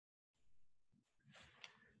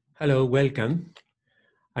Hello, welcome.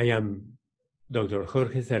 I am Dr.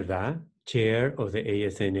 Jorge Cerdá, Chair of the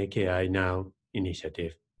ASN AKI Now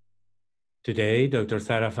initiative. Today, Dr.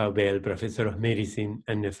 Sarah Faubel, Professor of Medicine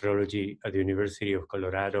and Nephrology at the University of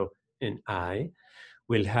Colorado, and I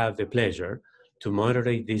will have the pleasure to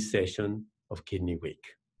moderate this session of Kidney Week.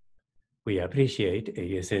 We appreciate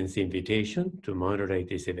ASN's invitation to moderate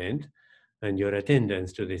this event and your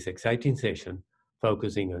attendance to this exciting session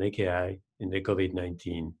focusing on AKI in the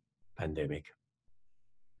COVID-19 pandemic.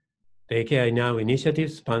 The AKI Now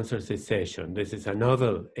initiative sponsors this session. This is a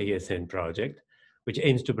novel ASN project which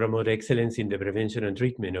aims to promote excellence in the prevention and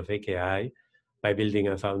treatment of AKI by building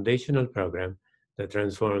a foundational program that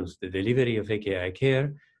transforms the delivery of AKI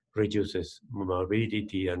care, reduces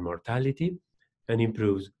morbidity and mortality, and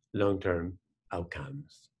improves long-term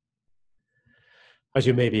outcomes. As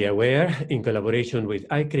you may be aware, in collaboration with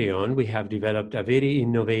ICREON, we have developed a very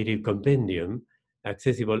innovative compendium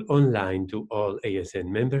accessible online to all ASN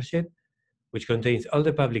membership, which contains all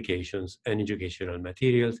the publications and educational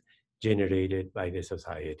materials generated by the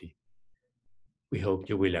Society. We hope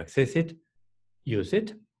you will access it, use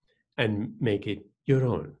it, and make it your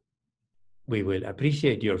own. We will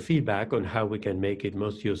appreciate your feedback on how we can make it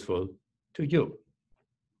most useful to you.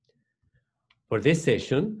 For this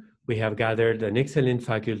session, we have gathered an excellent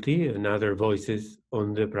faculty and other voices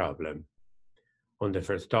on the problem. On the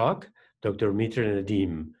first talk, Dr. Mitra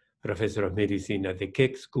Nadim, Professor of Medicine at the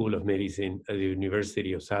Keck School of Medicine at the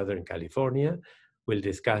University of Southern California, will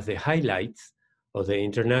discuss the highlights of the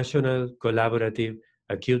International Collaborative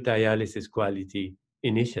Acute Dialysis Quality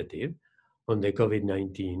Initiative on the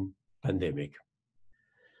COVID-19 pandemic.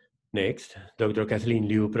 Next, Dr. Kathleen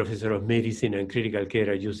Liu, Professor of Medicine and Critical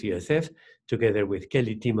Care at UCSF, together with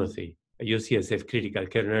Kelly Timothy, a UCSF critical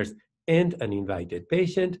care nurse and an invited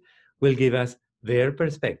patient, will give us their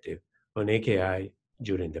perspective on AKI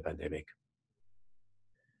during the pandemic.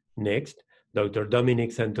 Next, Dr.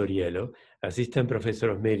 Dominic Santoriello, Assistant Professor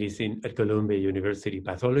of Medicine at Columbia University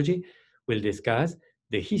Pathology, will discuss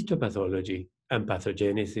the histopathology and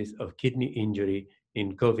pathogenesis of kidney injury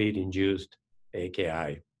in COVID-induced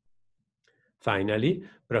AKI. Finally,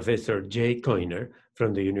 Professor Jay Coyner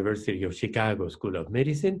from the University of Chicago School of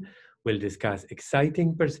Medicine will discuss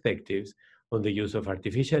exciting perspectives on the use of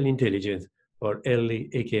artificial intelligence for early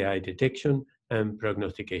AKI detection and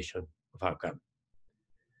prognostication of outcome.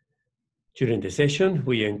 During the session,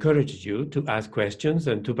 we encourage you to ask questions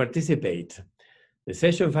and to participate. The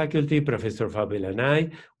session faculty, Professor Faubel and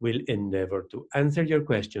I, will endeavor to answer your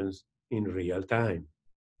questions in real time.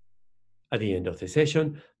 At the end of the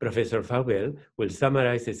session, Professor Faubel will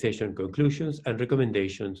summarize the session conclusions and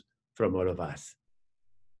recommendations from all of us.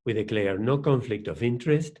 We declare no conflict of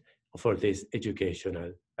interest for this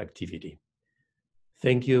educational activity.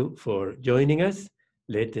 Thank you for joining us.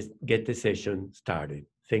 Let's get the session started.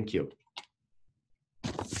 Thank you.